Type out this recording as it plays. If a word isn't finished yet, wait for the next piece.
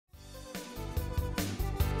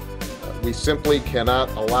We simply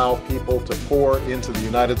cannot allow people to pour into the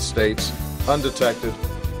United States undetected,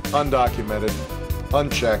 undocumented,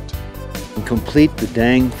 unchecked. And complete the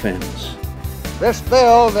dang fence. This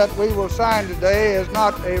bill that we will sign today is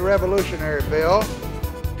not a revolutionary bill.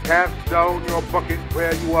 Cast down your bucket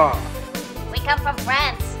where you are. We come from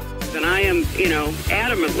France. And I am,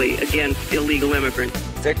 adamantly against illegal immigrants.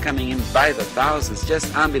 They're coming in by the thousands,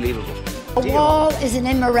 just unbelievable. A wall is an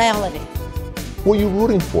immorality. Who are you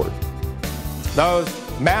rooting for? Those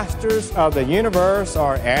masters of the universe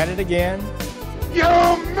are at it again. You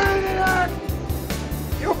maniac!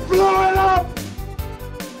 You blew it up!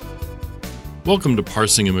 Welcome to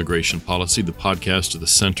Parsing Immigration Policy, the podcast of the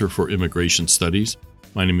Center for Immigration Studies.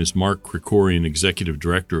 My name is Mark Krikorian, Executive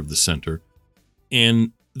Director of the Center.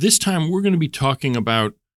 And this time we're going to be talking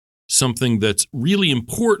about something that's really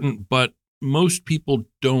important, but most people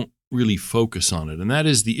don't really focus on it. And that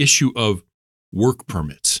is the issue of work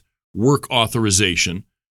permits. Work authorization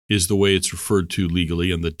is the way it's referred to legally.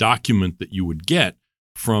 And the document that you would get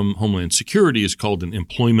from Homeland Security is called an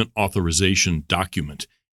Employment Authorization Document.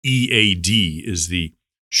 EAD is the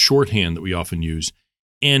shorthand that we often use.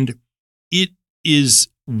 And it is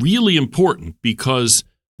really important because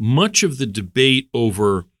much of the debate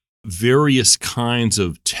over various kinds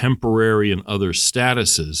of temporary and other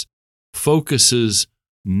statuses focuses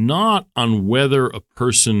not on whether a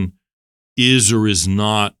person is or is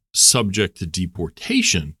not subject to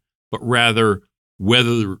deportation, but rather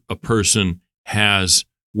whether a person has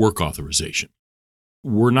work authorization.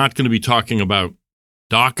 We're not going to be talking about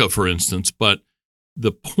DACA, for instance, but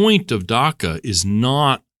the point of DACA is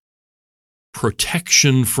not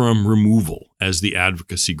protection from removal, as the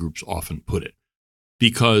advocacy groups often put it,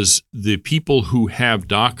 because the people who have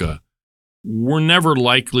DACA were never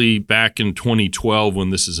likely back in 2012 when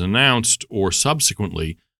this is announced or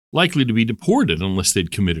subsequently likely to be deported unless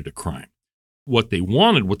they'd committed a crime. What they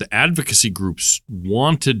wanted, what the advocacy groups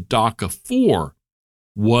wanted DACA for,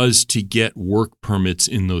 was to get work permits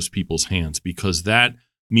in those people's hands, because that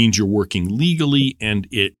means you're working legally and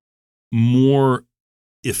it more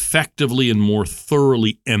effectively and more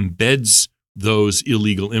thoroughly embeds those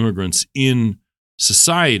illegal immigrants in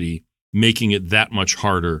society, making it that much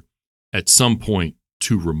harder at some point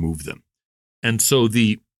to remove them. And so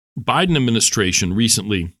the Biden administration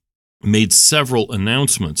recently made several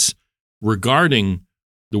announcements regarding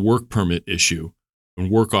the work permit issue and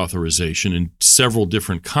work authorization in several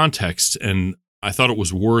different contexts. And I thought it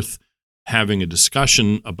was worth having a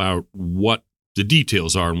discussion about what the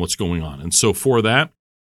details are and what's going on. And so for that,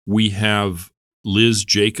 we have Liz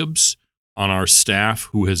Jacobs on our staff,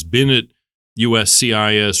 who has been at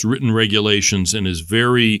USCIS, written regulations, and is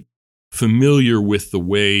very familiar with the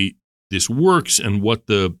way this works and what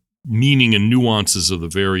the meaning and nuances of the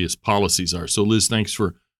various policies are. So Liz, thanks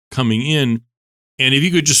for coming in. And if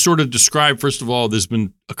you could just sort of describe, first of all, there's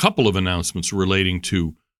been a couple of announcements relating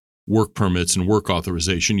to work permits and work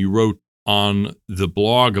authorization. You wrote on the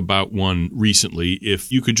blog about one recently.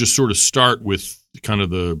 If you could just sort of start with kind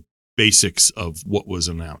of the basics of what was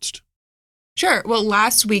announced. Sure. Well,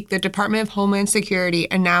 last week, the Department of Homeland Security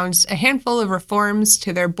announced a handful of reforms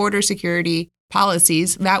to their border security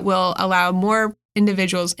policies that will allow more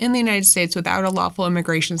individuals in the United States without a lawful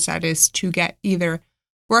immigration status to get either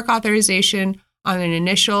work authorization on an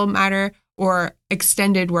initial matter or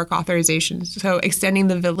extended work authorization. So extending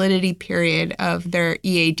the validity period of their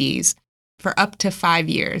EADs for up to 5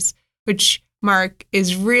 years, which, Mark,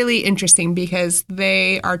 is really interesting because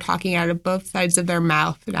they are talking out of both sides of their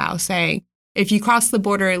mouth now, saying, if you cross the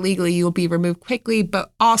border illegally, you'll be removed quickly,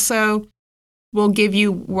 but also we'll give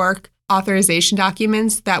you work authorization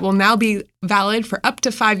documents that will now be valid for up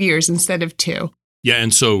to 5 years instead of 2. Yeah,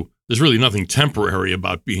 and so there's really nothing temporary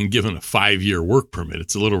about being given a 5-year work permit.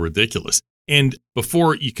 It's a little ridiculous. And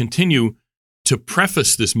before you continue, to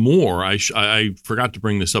preface this more, I forgot to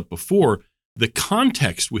bring this up before, the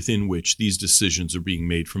context within which these decisions are being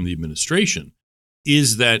made from the administration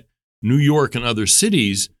is that New York and other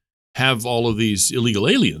cities have all of these illegal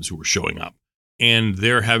aliens who are showing up, and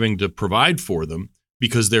they're having to provide for them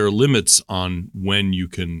because there are limits on when you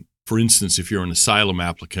can, for instance, if you're an asylum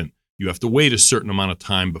applicant, you have to wait a certain amount of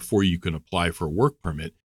time before you can apply for a work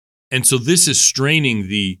permit. And so this is straining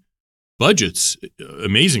the budgets,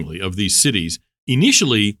 amazingly, of these cities.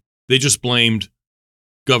 Initially, they just blamed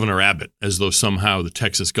Governor Abbott as though somehow the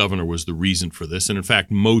Texas governor was the reason for this. And in fact,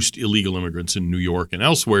 most illegal immigrants in New York and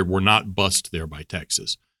elsewhere were not bussed there by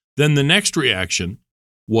Texas. Then the next reaction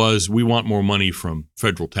was, we want more money from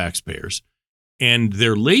federal taxpayers. And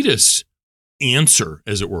their latest answer,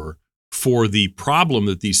 as it were, for the problem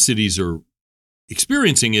that these cities are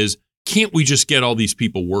experiencing is, can't we just get all these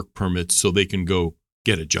people work permits so they can go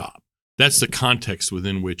get a job? That's the context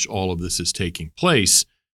within which all of this is taking place.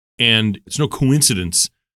 And it's no coincidence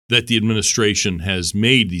that the administration has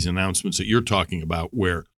made these announcements that you're talking about,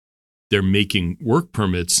 where they're making work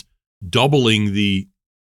permits, doubling the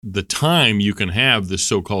time you can have this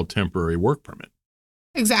so-called temporary work permit.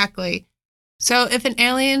 Exactly. So if an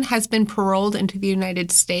alien has been paroled into the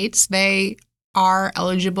United States, they are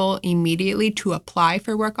eligible immediately to apply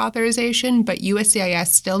for work authorization, but USCIS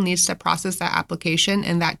still needs to process that application,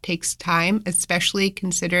 and that takes time, especially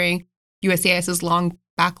considering USCIS's long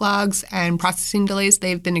backlogs and processing delays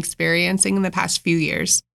they've been experiencing in the past few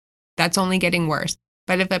years. That's only getting worse.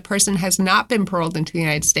 But if a person has not been paroled into the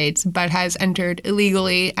United States but has entered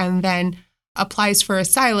illegally and then applies for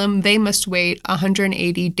asylum, they must wait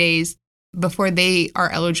 180 days before they are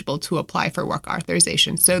eligible to apply for work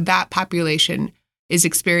authorization. So that population is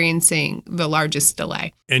experiencing the largest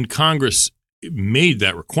delay. And Congress made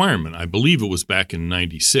that requirement, I believe it was back in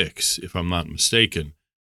 96, if I'm not mistaken,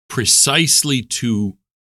 precisely to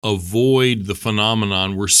avoid the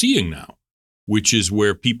phenomenon we're seeing now, which is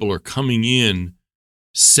where people are coming in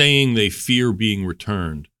saying they fear being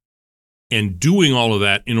returned and doing all of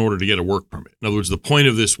that in order to get a work permit. In other words, the point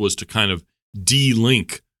of this was to kind of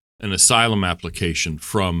de-link an asylum application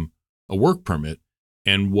from a work permit.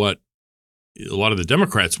 And what a lot of the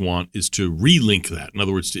Democrats want is to relink that. In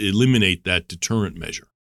other words, to eliminate that deterrent measure.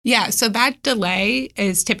 Yeah, so that delay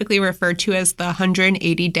is typically referred to as the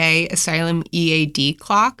 180-day asylum EAD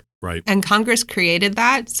clock. Right. And Congress created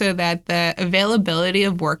that so that the availability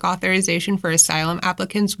of work authorization for asylum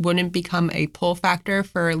applicants wouldn't become a pull factor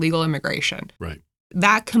for legal immigration. Right.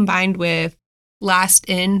 That combined with last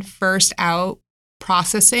in, first out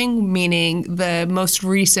processing, meaning the most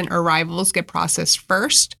recent arrivals get processed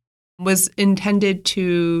first, was intended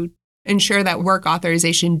to ensure that work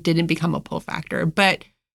authorization didn't become a pull factor. But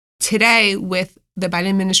today, with the Biden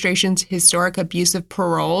administration's historic abuse of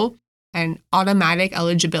parole and automatic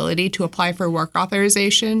eligibility to apply for work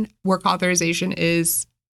authorization is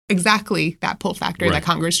exactly that pull factor that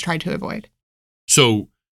Congress tried to avoid. So,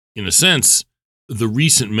 in a sense, the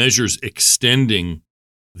recent measures extending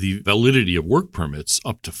the validity of work permits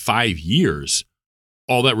up to 5 years,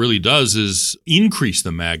 all that really does is increase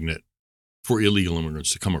the magnet for illegal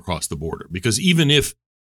immigrants to come across the border. Because even if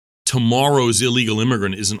tomorrow's illegal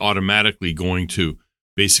immigrant isn't automatically going to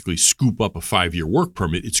basically scoop up a 5-year work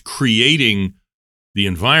permit, it's creating the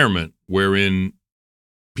environment wherein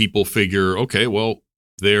people figure, okay, well,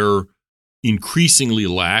 they're increasingly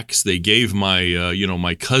lax. They gave my,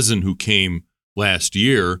 my cousin who came last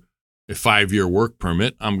year a 5-year work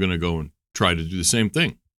permit. I'm going to go and try to do the same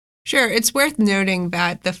thing. Sure. It's worth noting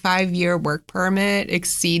that the 5-year work permit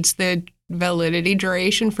exceeds the validity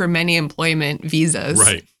duration for many employment visas.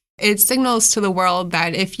 Right. It signals to the world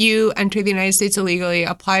that if you enter the United States illegally,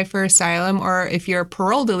 apply for asylum, or if you're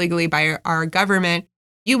paroled illegally by our government,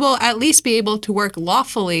 you will at least be able to work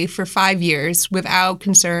lawfully for 5 years without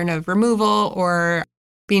concern of removal or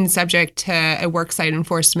being subject to a worksite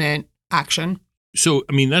enforcement action. So,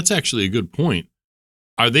 I mean, that's actually a good point.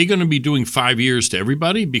 Are they going to be doing 5 years to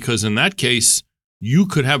everybody? Because in that case, you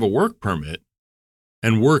could have a work permit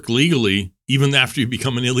and work legally even after you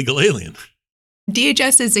become an illegal alien.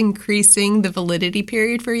 DHS is increasing the validity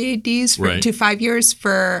period for EADs to 5 years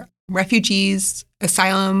for refugees,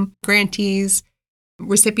 asylum grantees,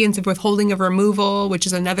 recipients of withholding of removal, which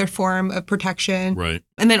is another form of protection. Right.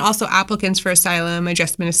 And then also applicants for asylum,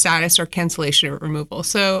 adjustment of status, or cancellation of removal.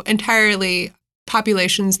 So entirely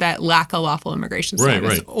populations that lack a lawful immigration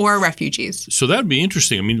status or refugees. So that'd be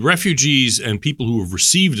interesting. I mean, refugees and people who have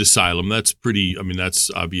received asylum, that's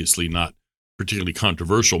obviously not particularly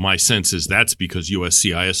controversial. My sense is that's because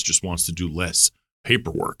USCIS just wants to do less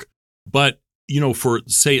paperwork. But, for,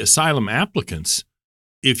 say, asylum applicants,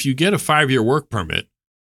 if you get a 5-year work permit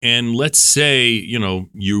and let's say,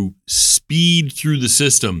 you speed through the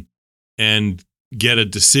system and get a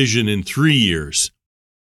decision in 3 years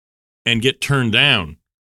and get turned down,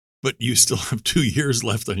 but you still have 2 years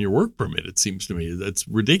left on your work permit, it seems to me that's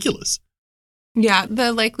ridiculous. Yeah,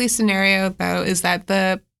 the likely scenario, though, is that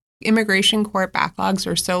the immigration court backlogs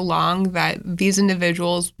are so long that these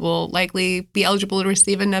individuals will likely be eligible to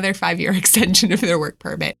receive another 5-year extension of their work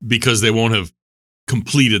permit. Because they won't have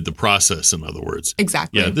completed the process, in other words.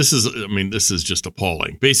 Exactly. Yeah, this is just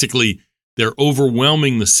appalling. Basically, they're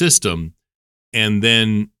overwhelming the system and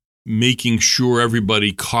then making sure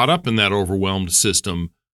everybody caught up in that overwhelmed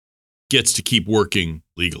system gets to keep working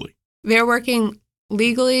legally. They're working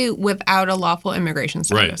legally without a lawful immigration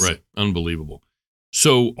status. Right. Unbelievable.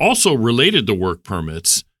 So also related to work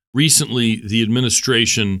permits, recently the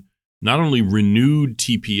administration not only renewed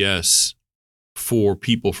TPS for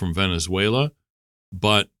people from Venezuela,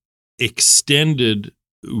 but extended,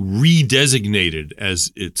 redesignated,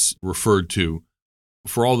 as it's referred to,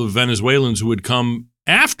 for all the Venezuelans who had come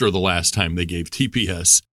after the last time they gave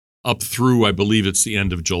TPS up through, I believe it's the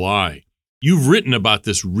end of July. You've written about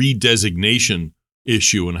this redesignation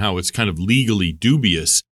issue and how it's kind of legally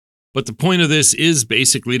dubious. But the point of this is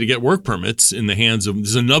basically to get work permits in the hands of,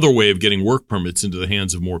 there's another way of getting work permits into the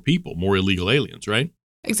hands of more people, more illegal aliens, right?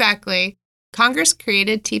 Exactly. Congress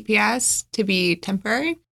created TPS to be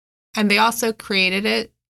temporary, and they also created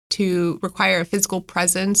it to require a physical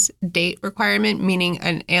presence date requirement, meaning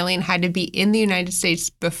an alien had to be in the United States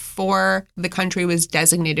before the country was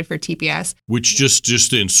designated for TPS. Which,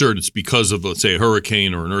 just to insert, it's because of, let's say, a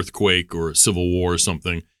hurricane or an earthquake or a civil war or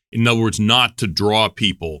something. In other words, not to draw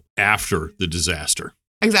people after the disaster.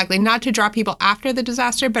 Exactly. Not to draw people after the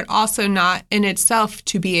disaster, but also not in itself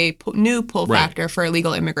to be a new pull factor for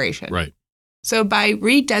illegal immigration. Right. So by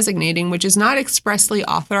redesignating, which is not expressly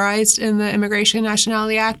authorized in the Immigration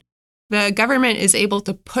Nationality Act, the government is able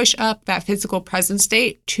to push up that physical presence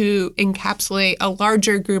date to encapsulate a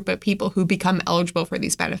larger group of people who become eligible for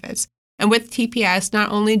these benefits. And with TPS,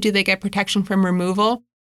 not only do they get protection from removal,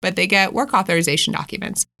 but they get work authorization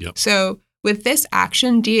documents. Yep. So with this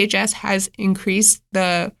action, DHS has increased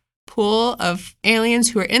the pool of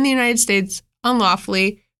aliens who are in the United States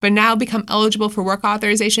unlawfully, but now become eligible for work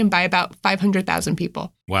authorization by about 500,000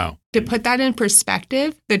 people. Wow. To put that in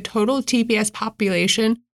perspective, the total TPS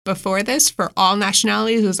population before this for all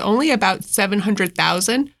nationalities was only about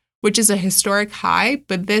 700,000, which is a historic high,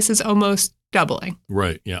 but this is almost doubling.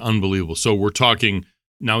 Right. Yeah. Unbelievable. So we're talking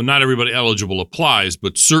now, not everybody eligible applies,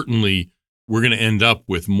 but certainly we're going to end up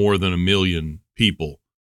with more than 1 million people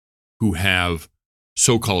who have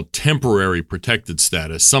so-called temporary protected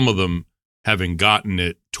status, some of them having gotten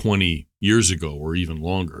it 20 years ago or even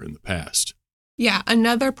longer in the past. Yeah.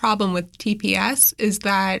 Another problem with TPS is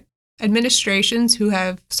that administrations who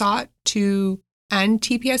have sought to end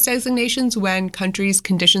TPS designations when countries'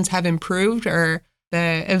 conditions have improved or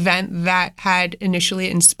the event that had initially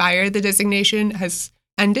inspired the designation has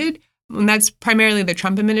ended, and that's primarily the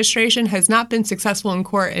Trump administration, has not been successful in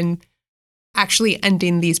court in actually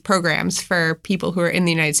ending these programs for people who are in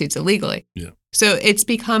the United States illegally. Yeah. So it's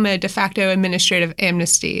become a de facto administrative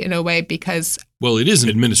amnesty in a way because... Well, it is an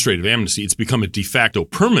administrative amnesty. It's become a de facto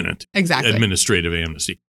permanent administrative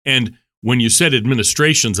amnesty. And when you said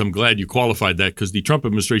administrations, I'm glad you qualified that because the Trump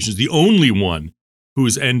administration is the only one who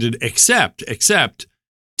has ended except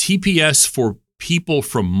TPS for people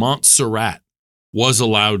from Montserrat was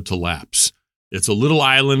allowed to lapse. It's a little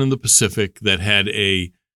island in the Pacific that had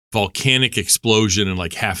a volcanic explosion and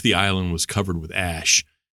like half the island was covered with ash.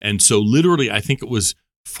 And so literally, I think it was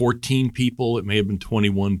 14 people, it may have been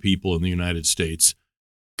 21 people in the United States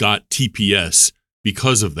got TPS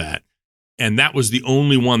because of that. And that was the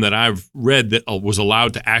only one that I've read that was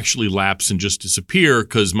allowed to actually lapse and just disappear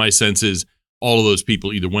because my sense is all of those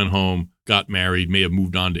people either went home, got married, may have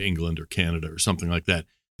moved on to England or Canada or something like that.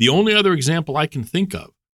 The only other example I can think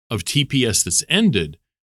of TPS that's ended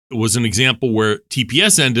was an example where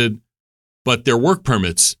TPS ended, but their work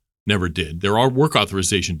permits never did. Their work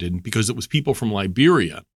authorization didn't because it was people from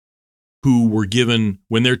Liberia who were given,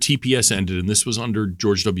 when their TPS ended, and this was under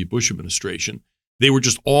George W. Bush administration, they were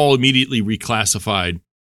just all immediately reclassified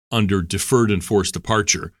under deferred enforced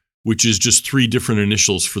departure, which is just 3 different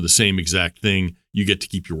initials for the same exact thing. You get to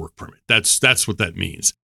keep your work permit. That's what that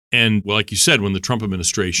means. And well, like you said, when the Trump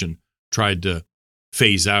administration tried to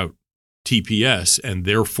phase out TPS and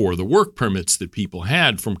therefore the work permits that people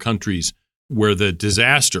had from countries where the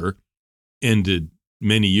disaster ended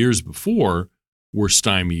many years before were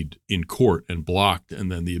stymied in court and blocked,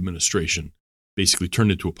 and then the administration basically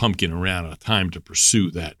turned into a pumpkin and ran out of time to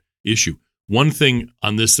pursue that issue. One thing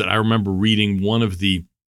on this that I remember reading, one of the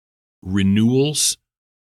renewals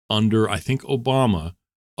under, I think, Obama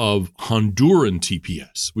of Honduran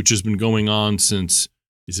TPS, which has been going on since,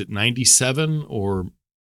 is it 97 or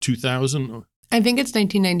 2000? I think it's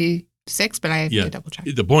 1996, but I have to double check.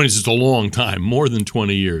 The point is it's a long time, more than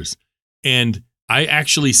 20 years. And I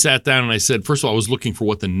actually sat down and I said, first of all, I was looking for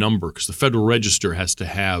what the number, because the Federal Register has to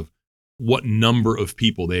have what number of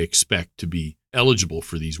people they expect to be eligible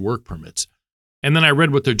for these work permits. And then I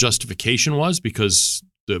read what their justification was because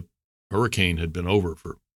the hurricane had been over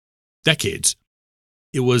for decades.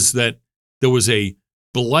 It was that there was a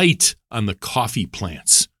blight on the coffee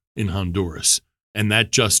plants in Honduras, and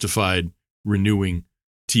that justified renewing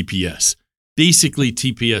TPS. Basically,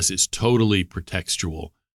 TPS is totally pretextual.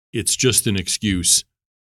 It's just an excuse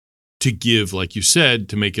to give, like you said,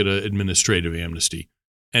 to make it an administrative amnesty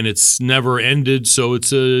and it's never ended, so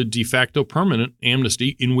it's a de facto permanent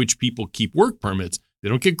amnesty in which people keep work permits. They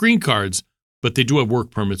don't get green cards, but they do have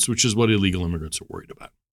work permits, which is what illegal immigrants are worried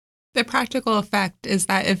about. The practical effect is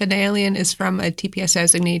that if an alien is from a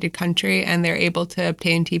TPS-designated country and they're able to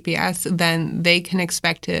obtain TPS, then they can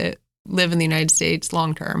expect to live in the United States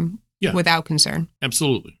long-term without concern.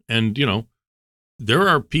 Absolutely. And, there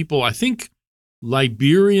are people, I think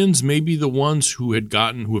Liberians may be the ones who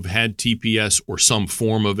have had TPS or some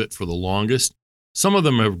form of it for the longest. Some of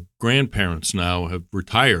them have grandparents now, have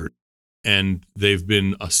retired, and they've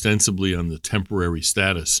been ostensibly on the temporary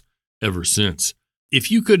status ever since. If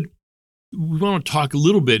you could, we want to talk a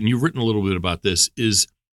little bit, and you've written a little bit about this, is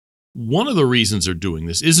one of the reasons they're doing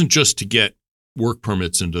this isn't just to get work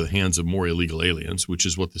permits into the hands of more illegal aliens, which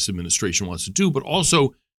is what this administration wants to do, but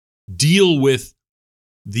also deal with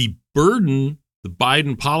the burden the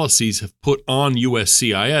Biden policies have put on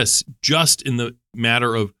USCIS just in the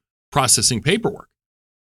matter of processing paperwork.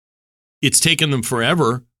 It's taken them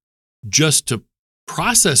forever just to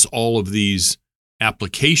process all of these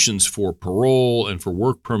applications for parole and for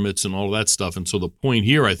work permits and all of that stuff. And so the point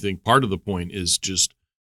here, I think part of the point is just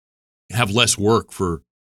have less work for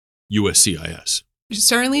USCIS.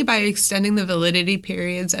 Certainly by extending the validity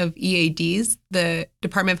periods of EADs, the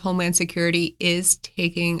Department of Homeland Security is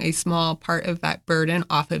taking a small part of that burden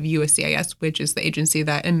off of USCIS, which is the agency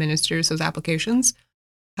that administers those applications.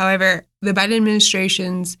 However, the Biden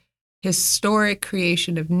administration's historic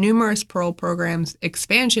creation of numerous parole programs,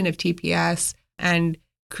 expansion of TPS, and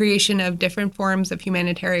creation of different forms of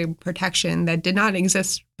humanitarian protection that did not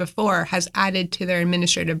exist before has added to their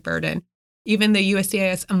administrative burden. Even the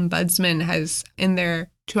USCIS Ombudsman has, in their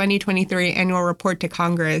 2023 annual report to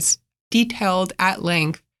Congress, detailed at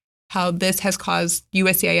length how this has caused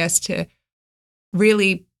USCIS to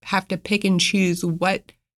really have to pick and choose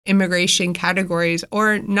what immigration categories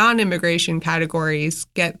or non-immigration categories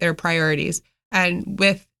get their priorities. And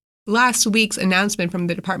with last week's announcement from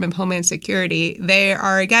the Department of Homeland Security, they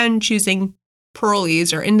are again choosing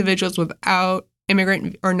parolees or individuals without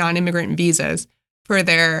immigrant or non-immigrant visas for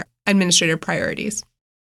their administrative priorities.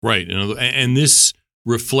 Right. And this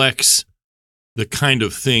reflects the kind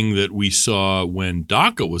of thing that we saw when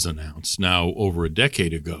DACA was announced now over a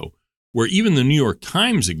decade ago, where even the New York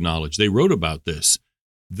Times acknowledged, they wrote about this,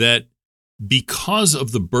 that because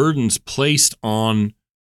of the burdens placed on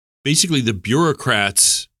basically the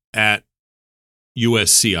bureaucrats at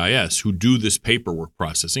USCIS who do this paperwork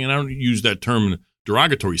processing, and I don't use that term in a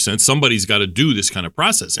derogatory sense, somebody's got to do this kind of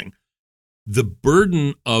processing. The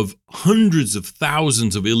burden of hundreds of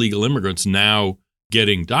thousands of illegal immigrants now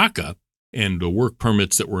getting DACA and the work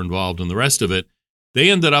permits that were involved in the rest of it, they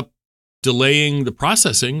ended up delaying the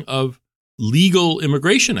processing of legal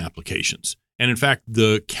immigration applications. And in fact,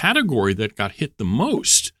 the category that got hit the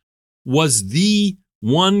most was the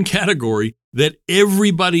one category that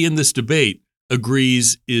everybody in this debate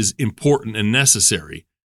agrees is important and necessary,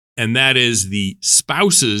 and that is the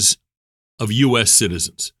spouses of U.S.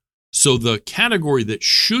 citizens. So the category that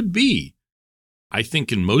should be, I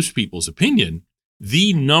think in most people's opinion,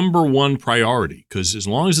 the number one priority, because as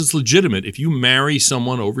long as it's legitimate, if you marry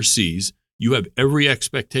someone overseas, you have every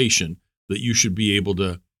expectation that you should be able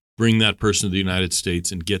to bring that person to the United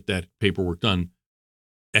States and get that paperwork done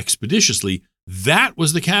expeditiously. That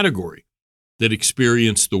was the category that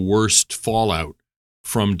experienced the worst fallout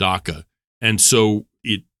from DACA. And so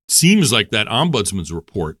it seems like that ombudsman's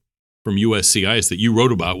report from USCIS that you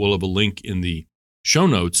wrote about, we'll have a link in the show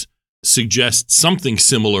notes, suggests something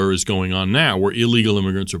similar is going on now where illegal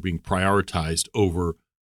immigrants are being prioritized over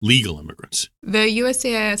legal immigrants. The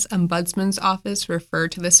USCIS Ombudsman's Office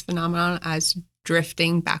referred to this phenomenon as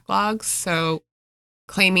drifting backlogs. So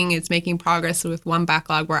claiming it's making progress with one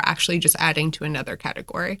backlog, we're actually just adding to another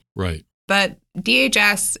category. Right. But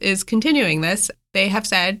DHS is continuing this. They have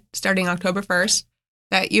said, starting October 1st,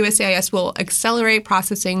 that USCIS will accelerate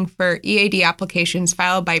processing for EAD applications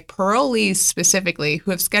filed by parolees specifically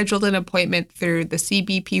who have scheduled an appointment through the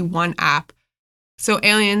CBP One app. So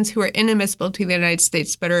aliens who are inadmissible to the United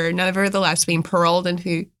States but are nevertheless being paroled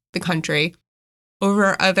into the country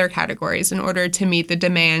over other categories in order to meet the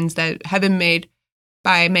demands that have been made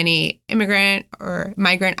by many immigrant or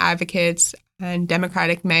migrant advocates and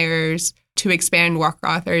Democratic mayors to expand work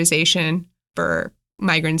authorization for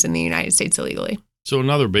migrants in the United States illegally. So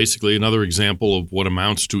another example of what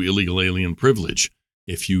amounts to illegal alien privilege.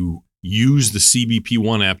 If you use the CBP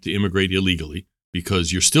One app to immigrate illegally,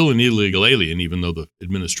 because you're still an illegal alien, even though the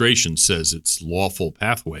administration says it's lawful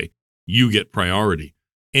pathway, you get priority.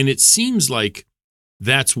 And it seems like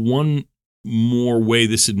that's one more way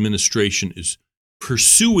this administration is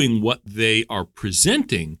pursuing what they are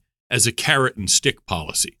presenting as a carrot and stick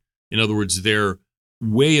policy. In other words, their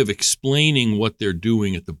way of explaining what they're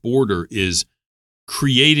doing at the border is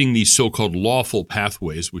creating these so-called lawful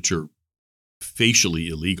pathways, which are facially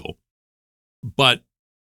illegal, but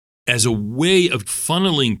as a way of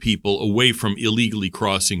funneling people away from illegally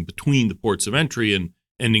crossing between the ports of entry and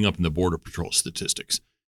ending up in the Border Patrol statistics.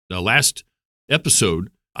 The last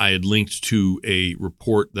episode, I had linked to a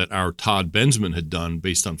report that our Todd Bensman had done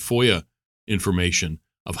based on FOIA information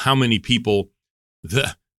of how many people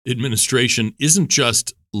the administration isn't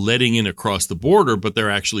just letting in across the border, but they're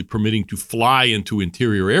actually permitting to fly into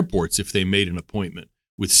interior airports if they made an appointment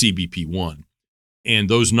with CBP-1. And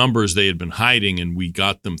those numbers they had been hiding, and we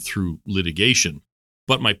got them through litigation.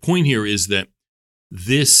 But my point here is that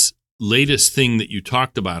this latest thing that you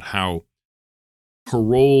talked about, how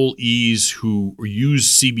parolees who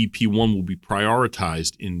use CBP-1 will be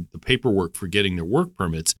prioritized in the paperwork for getting their work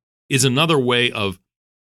permits, is another way of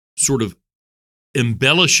sort of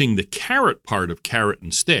embellishing the carrot part of carrot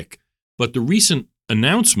and stick. But the recent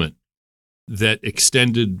announcement that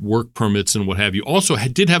extended work permits and what have you also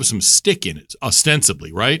did have some stick in it,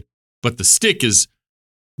 ostensibly, right? But the stick is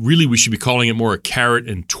really, we should be calling it more a carrot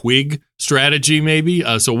and twig strategy, maybe.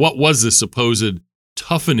 So what was the supposed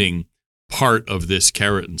toughening part of this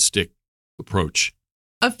carrot and stick approach?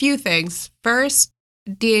 A few things. First,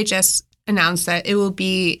 DHS announced that it will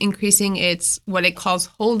be increasing its what it calls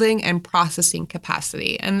holding and processing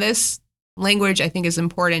capacity. And this language, I think, is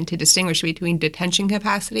important to distinguish between detention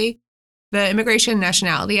capacity. The Immigration and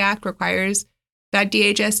Nationality Act requires that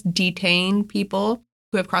DHS detain people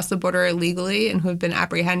who have crossed the border illegally and who have been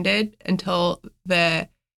apprehended until the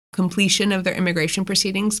completion of their immigration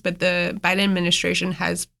proceedings. But the Biden administration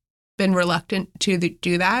has been reluctant to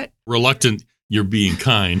do that. Reluctant, you're being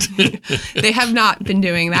kind. They have not been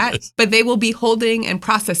doing that, yes. But they will be holding and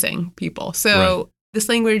processing people. So right. This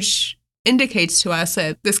language indicates to us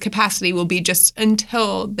that this capacity will be just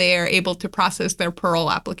until they are able to process their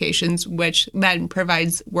parole applications, which then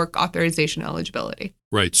provides work authorization eligibility.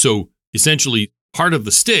 Right. So essentially, part of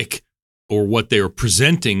the stick, or what they are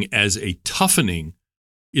presenting as a toughening,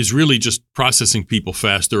 is really just processing people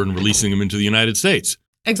faster and releasing them into the United States.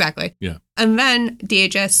 Exactly. Yeah. And then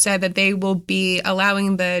DHS said that they will be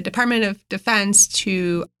allowing the Department of Defense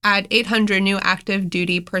to add 800 new active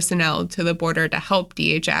duty personnel to the border to help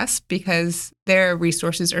DHS because their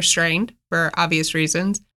resources are strained for obvious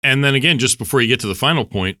reasons. And then again, just before you get to the final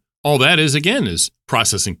point, all that is, again, is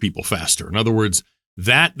processing people faster. In other words,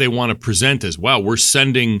 that they want to present as, wow, we're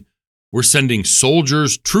sending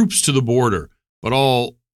soldiers, troops to the border, but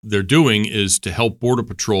all they're doing is to help Border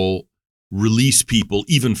Patrol release people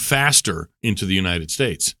even faster into the United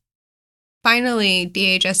States. Finally,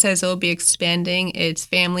 DHS says it will be expanding its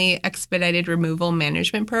Family Expedited Removal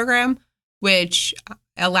Management Program, which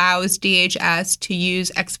allows DHS to use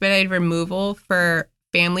expedited removal for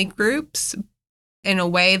family groups in a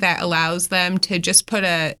way that allows them to just put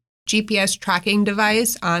a GPS tracking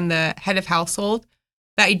device on the head of household.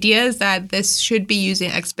 The idea is that this should be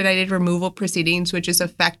using expedited removal proceedings, which is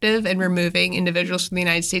effective in removing individuals from the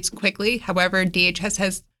United States quickly. However, DHS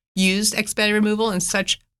has used expedited removal in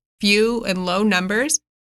such few and low numbers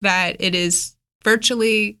that it is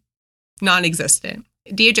virtually non-existent.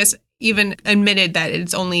 DHS even admitted that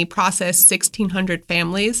it's only processed 1,600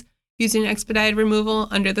 families using expedited removal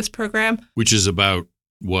under this program. Which is about,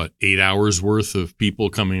 8 hours worth of people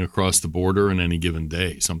coming across the border in any given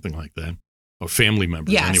day, something like that. Or family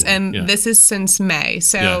members. Yes, anyway. And This is since May.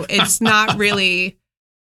 So It's not really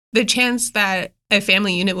the chance that a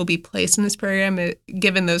family unit will be placed in this program,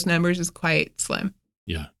 given those numbers, is quite slim.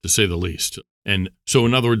 Yeah, to say the least. And so,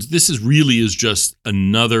 in other words, this is just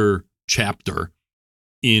another chapter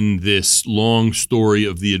in this long story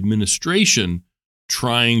of the administration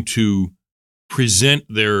trying to present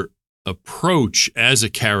their approach as a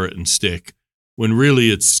carrot and stick, when really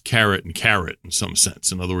it's carrot and carrot in some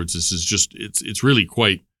sense. In other words, this is just, it's really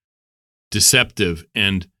quite deceptive.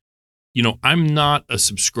 And, I'm not a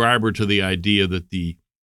subscriber to the idea that the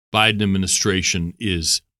Biden administration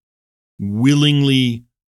is willingly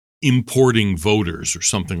importing voters or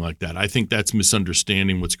something like that. I think that's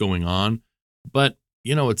misunderstanding what's going on. But,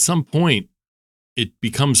 at some point, it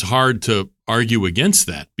becomes hard to argue against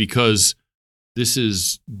that because this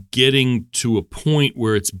is getting to a point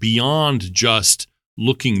where it's beyond just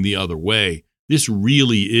looking the other way. This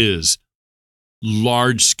really is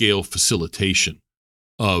large-scale facilitation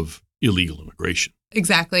of illegal immigration.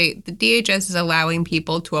 Exactly. The DHS is allowing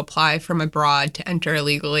people to apply from abroad to enter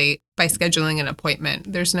illegally by scheduling an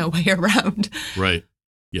appointment. There's no way around. Right.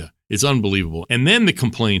 Yeah. It's unbelievable. And then the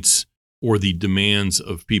complaints or the demands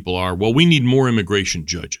of people are, well, we need more immigration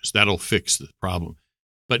judges. That'll fix the problem.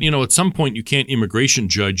 But, at some point you can't immigration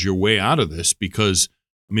judge your way out of this because,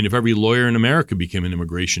 if every lawyer in America became an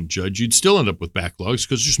immigration judge, you'd still end up with backlogs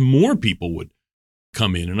because just more people would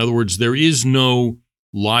come in. In other words, there is no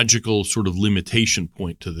logical sort of limitation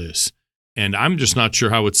point to this. And I'm just not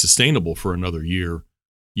sure how it's sustainable for another year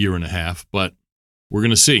and a half, but we're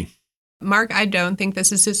going to see. Mark, I don't think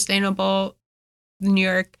this is sustainable. New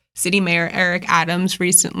York City Mayor Eric Adams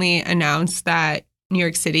recently announced that New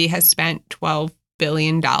York City has spent $12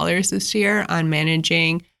 billion this year on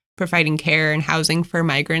providing care and housing for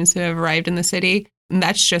migrants who have arrived in the city. And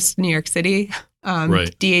that's just New York City.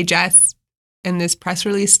 Right. DHS in this press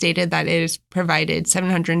release stated that it has provided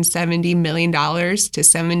 $770 million to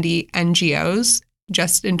 70 NGOs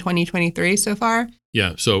just in 2023 so far.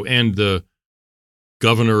 Yeah. So, and the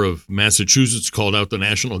governor of Massachusetts called out the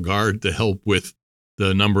National Guard to help with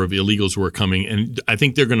the number of illegals who are coming. And I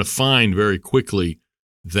think they're going to find very quickly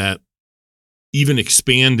that even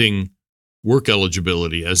expanding work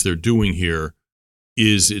eligibility as they're doing here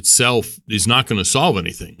is not going to solve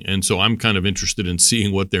anything. And so I'm kind of interested in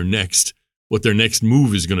seeing what their next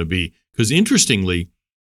move is going to be. Because interestingly,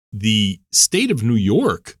 the state of New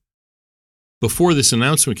York, before this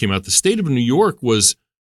announcement came out, the state of New York was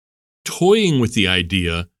toying with the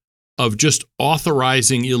idea of just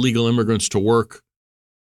authorizing illegal immigrants to work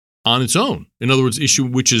on its own. In other words, issue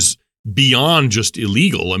which is beyond just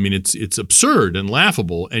illegal. It's absurd and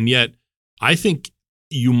laughable. And yet I think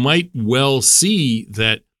you might well see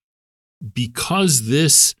that because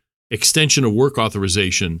this extension of work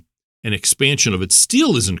authorization and expansion of it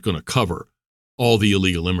still isn't going to cover all the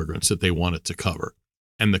illegal immigrants that they want it to cover.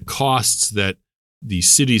 And the costs that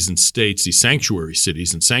these cities and states, these sanctuary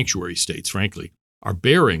cities and sanctuary states, frankly, are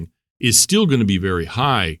bearing is still going to be very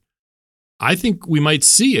high. I think we might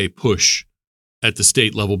see a push at the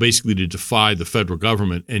state level basically to defy the federal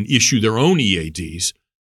government and issue their own EADs.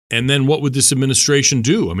 And then what would this administration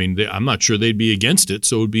do? I'm not sure they'd be against it.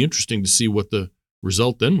 So it would be interesting to see what the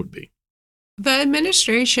result then would be. The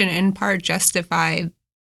administration in part justified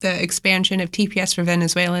the expansion of TPS for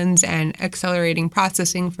Venezuelans and accelerating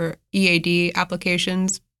processing for EAD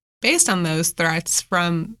applications based on those threats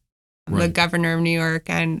from the governor of New York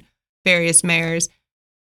and various mayors.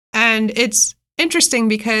 And it's interesting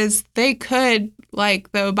because they could,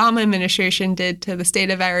 like the Obama administration did to the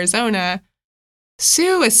state of Arizona,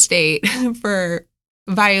 sue a state for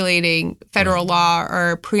violating federal law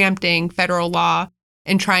or preempting federal law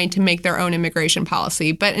and trying to make their own immigration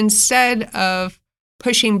policy. But instead of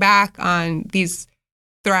pushing back on these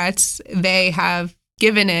threats, they have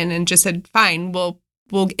given in and just said, fine, we'll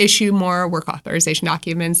issue more work authorization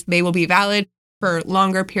documents. They will be valid for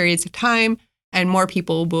longer periods of time and more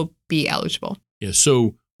people will be eligible. Yeah.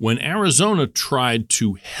 So when Arizona tried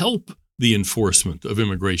to help the enforcement of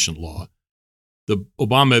immigration law, the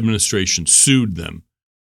Obama administration sued them.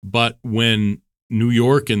 But when New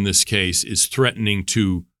York, in this case, is threatening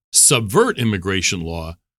to subvert immigration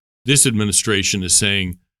law, this administration is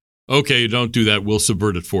saying, okay, don't do that. We'll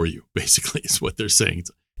subvert it for you, basically, is what they're saying.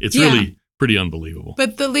 It's really pretty unbelievable.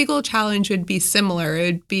 But the legal challenge would be similar.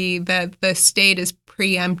 It would be that the state is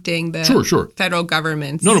preempting the federal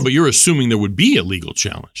government. No, but you're assuming there would be a legal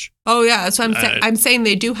challenge. Oh, yeah. That's what I'm saying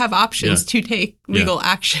they do have options to take legal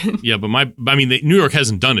action. Yeah, but New York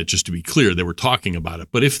hasn't done it, just to be clear. They were talking about it.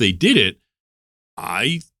 But if they did it,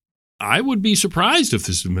 I would be surprised if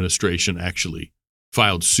this administration actually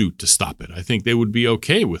filed suit to stop it. I think they would be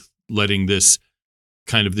okay with letting this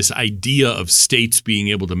idea of states being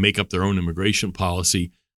able to make up their own immigration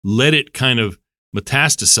policy, let it kind of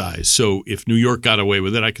metastasize. So if New York got away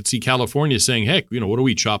with it, I could see California saying, heck, what do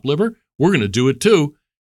we, chop liver? We're going to do it too.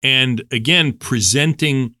 And again,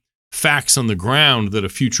 presenting facts on the ground that a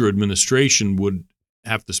future administration would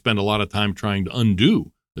have to spend a lot of time trying to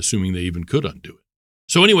undo, assuming they even could undo it.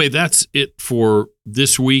 So anyway, that's it for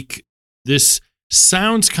this week. This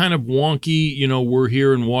sounds kind of wonky. We're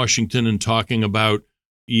here in Washington and talking about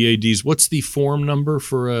EADs. What's the form number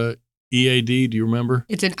for a EAD? Do you remember?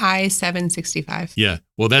 It's an I-765. Yeah.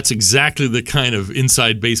 Well, that's exactly the kind of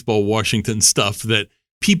inside baseball Washington stuff that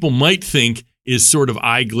people might think is sort of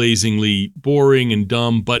eye-glazingly boring and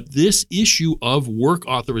dumb. But this issue of work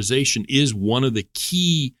authorization is one of the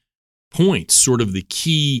key points, sort of the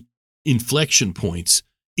key inflection points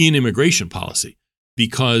in immigration policy.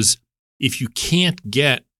 Because if you can't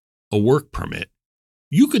get a work permit,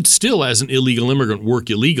 you could still, as an illegal immigrant, work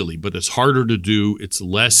illegally, but it's harder to do. It's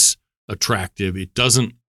less attractive. It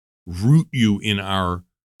doesn't root you in our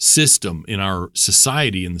system, in our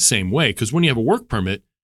society in the same way. Because when you have a work permit,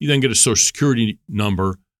 you then get a social security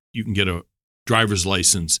number you can get a driver's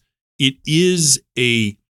license. It is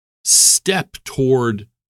a step toward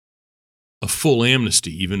a full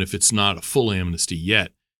amnesty, even if it's not a full amnesty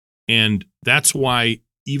yet. And that's why,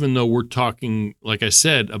 even though we're talking, like I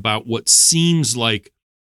said, about what seems like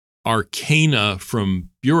arcana from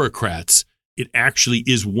bureaucrats, it actually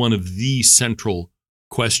is one of the central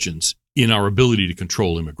questions in our ability to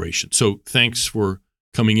control immigration. So thanks for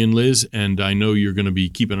coming in, Liz. And I know you're going to be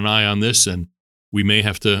keeping an eye on this, and we may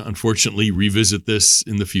have to, unfortunately, revisit this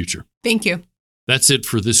in the future. Thank you. That's it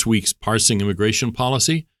for this week's Parsing Immigration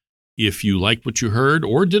Policy. If you liked what you heard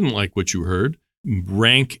or didn't like what you heard,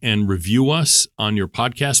 rank and review us on your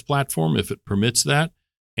podcast platform if it permits that.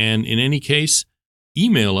 And in any case,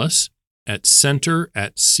 email us at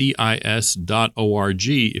center@cis.org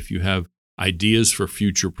if you have ideas for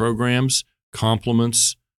future programs,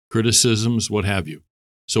 compliments, criticisms, what have you.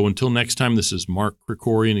 So until next time, this is Mark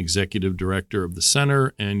Krikorian, Executive Director of the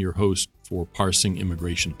Center and your host for Parsing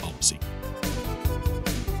Immigration Policy.